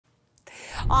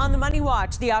On the Money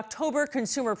Watch, the October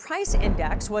Consumer Price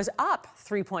Index was up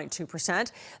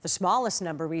 3.2%, the smallest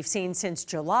number we've seen since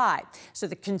July. So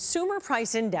the Consumer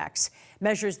Price Index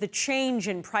measures the change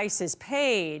in prices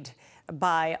paid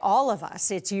by all of us.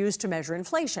 It's used to measure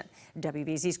inflation.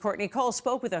 WBZ's Courtney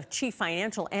spoke with a chief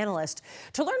financial analyst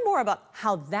to learn more about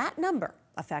how that number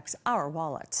affects our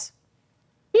wallets.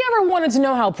 You ever wanted to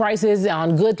know how prices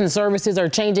on goods and services are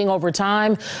changing over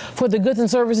time for the goods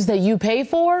and services that you pay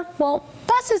for? Well,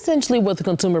 that's essentially what the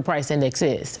Consumer Price Index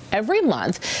is. Every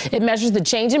month, it measures the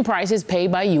change in prices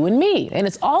paid by you and me, and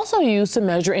it's also used to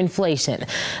measure inflation.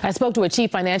 I spoke to a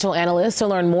chief financial analyst to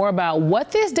learn more about what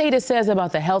this data says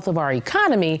about the health of our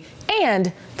economy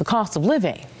and the cost of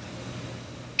living.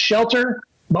 Shelter,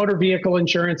 motor vehicle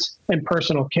insurance, and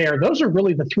personal care. Those are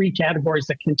really the three categories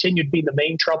that continue to be the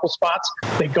main trouble spots.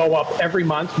 They go up every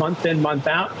month, month in, month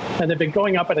out, and they've been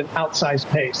going up at an outsized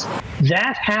pace.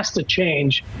 That has to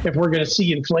change if we're going to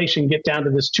see inflation get down to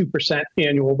this 2%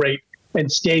 annual rate and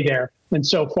stay there. And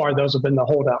so far, those have been the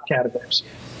holdout categories.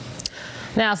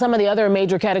 Now, some of the other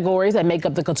major categories that make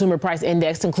up the Consumer Price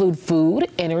Index include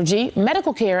food, energy,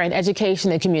 medical care, and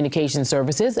education and communication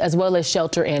services, as well as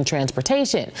shelter and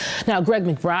transportation. Now, Greg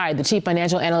McBride, the chief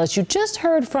financial analyst you just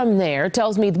heard from there,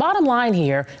 tells me the bottom line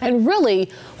here, and really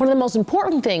one of the most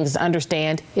important things to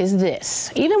understand is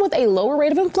this. Even with a lower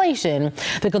rate of inflation,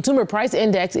 the Consumer Price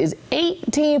Index is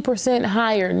 18%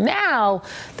 higher now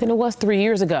than it was 3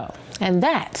 years ago. And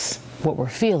that's what we're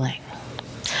feeling.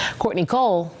 Courtney,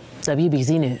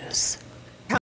 WBZ News.